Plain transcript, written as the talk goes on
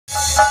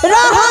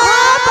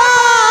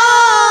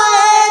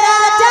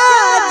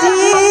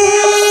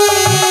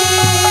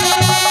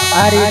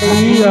अरे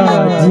जिया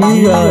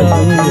जिया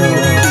जिया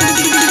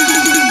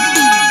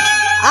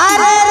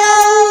अरे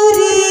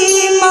रौरी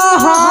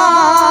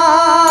महालिया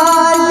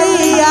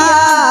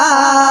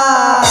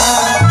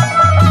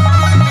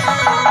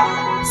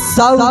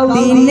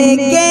सौतीन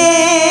के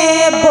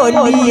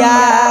बोलिया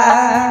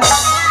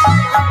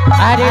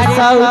अरे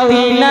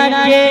सौतीन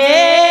के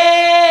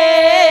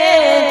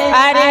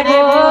अरे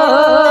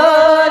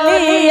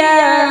बोलिया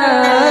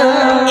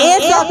ए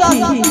सखी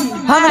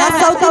हमरा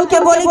सौतीन के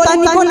बोली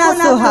तनिको ना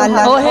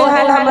सुहाला ओहे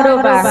हाल हमरो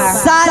बा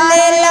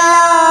सालेला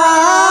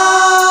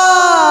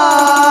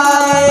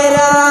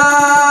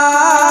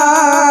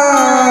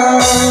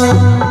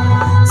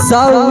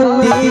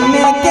सौतीन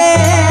के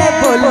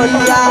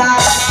बोलिया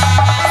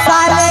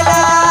सालेला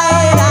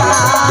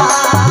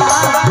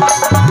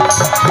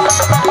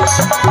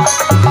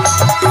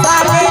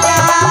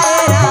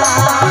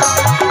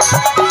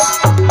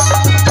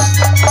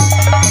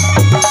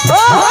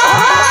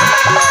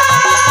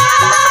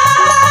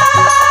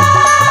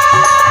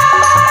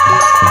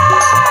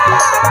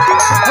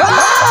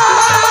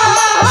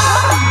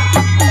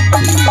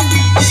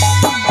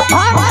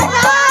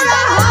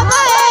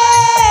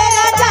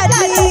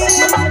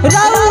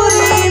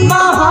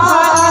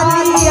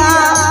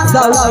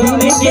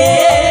सौतीन के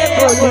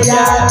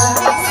बोलिया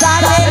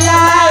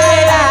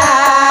सालेला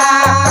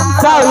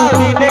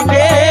सौतीन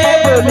के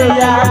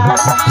बोलिया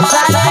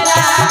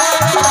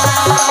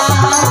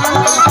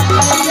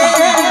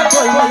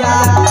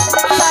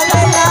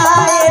सालेला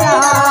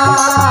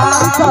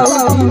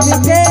सौतीन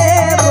के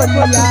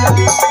बोलिया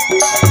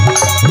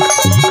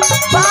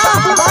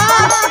वाह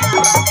वाह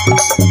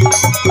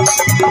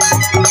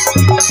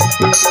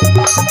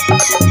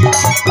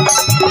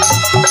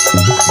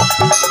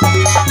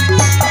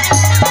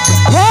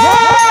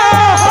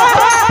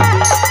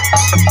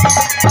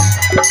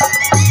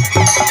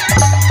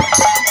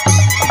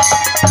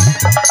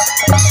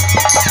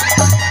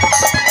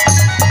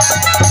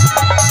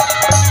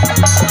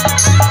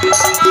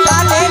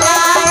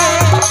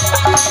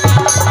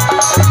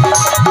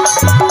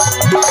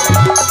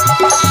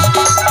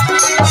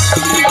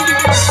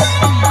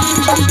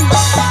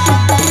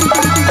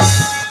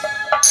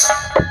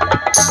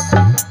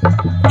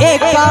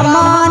एक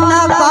मान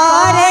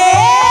करे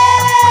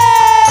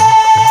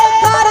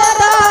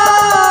परदर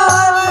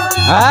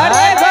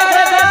अरे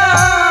परदर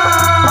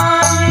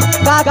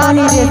का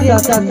कहानी रे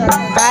सखी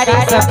कारी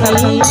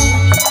सखी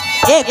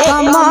एक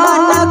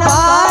मान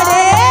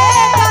करे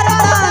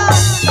परदर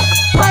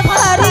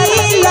पथरी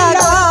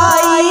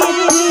लगाई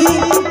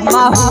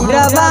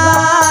माहुरवा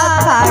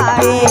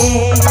खाके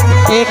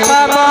एक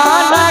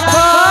मान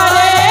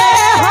करे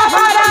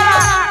हमारा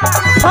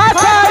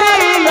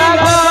पथरी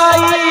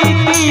लगाई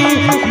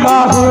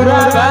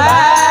माहुरवा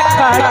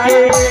खाके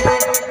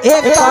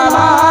एक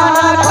मान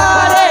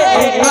करे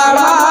एक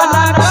मान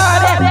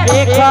करे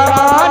एक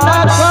मान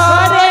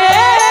करे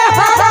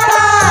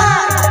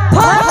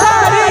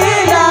पथरी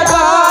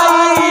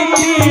लगाई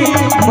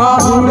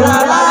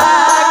माहुरवा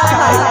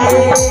खाके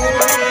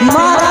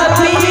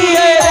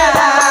मारतिए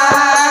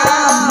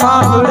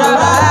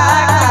माहुरवा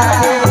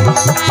खाके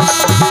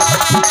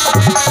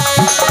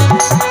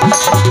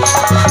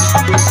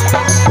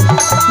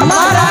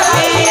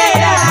मारतिए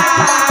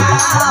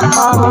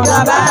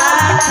माहुरवा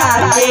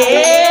खाके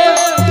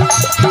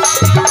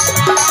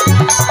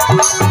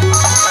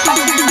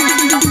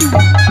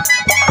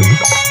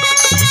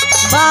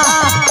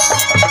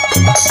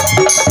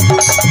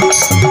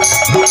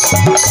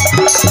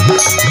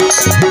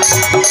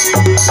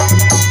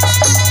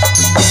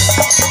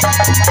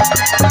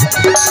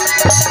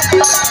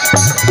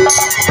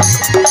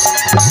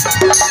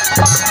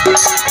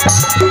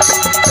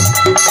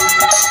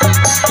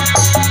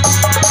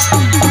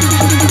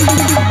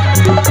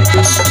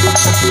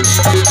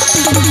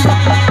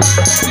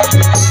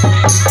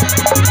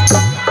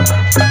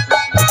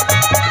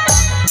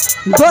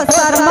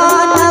दोसर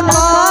मान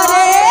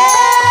करे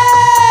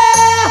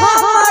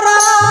हमरा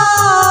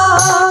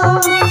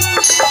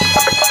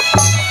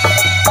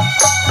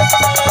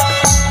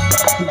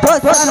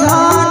दोसर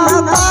मान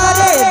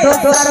करे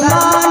दोसर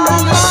मान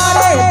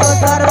करे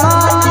दोसर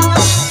मान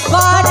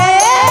करे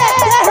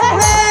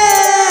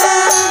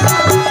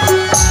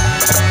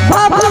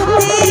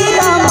भक्ति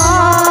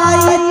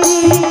रमायती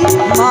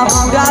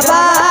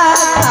माहुरवा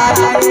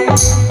खाके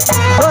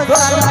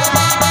दोसर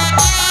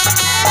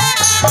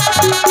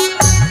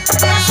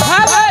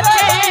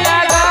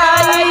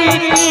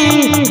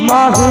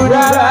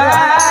माहुरवा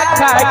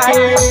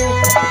खाके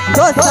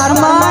दोसर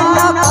मान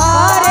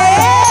करे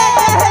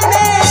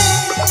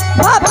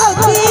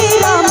भक्ति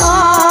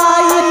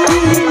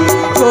रमायती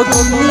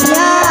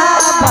जोगिया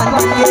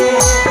बनके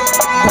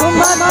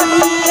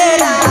घुमतिए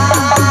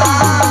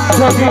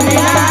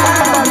जोगिया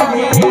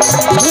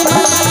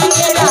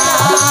घुमतिए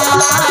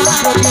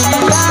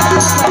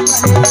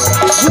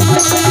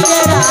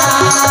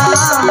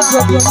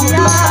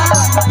जोगिया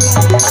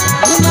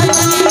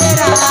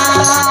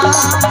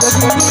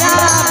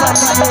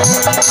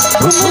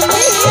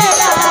घुमतिए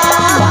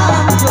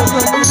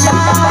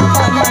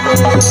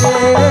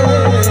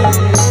रे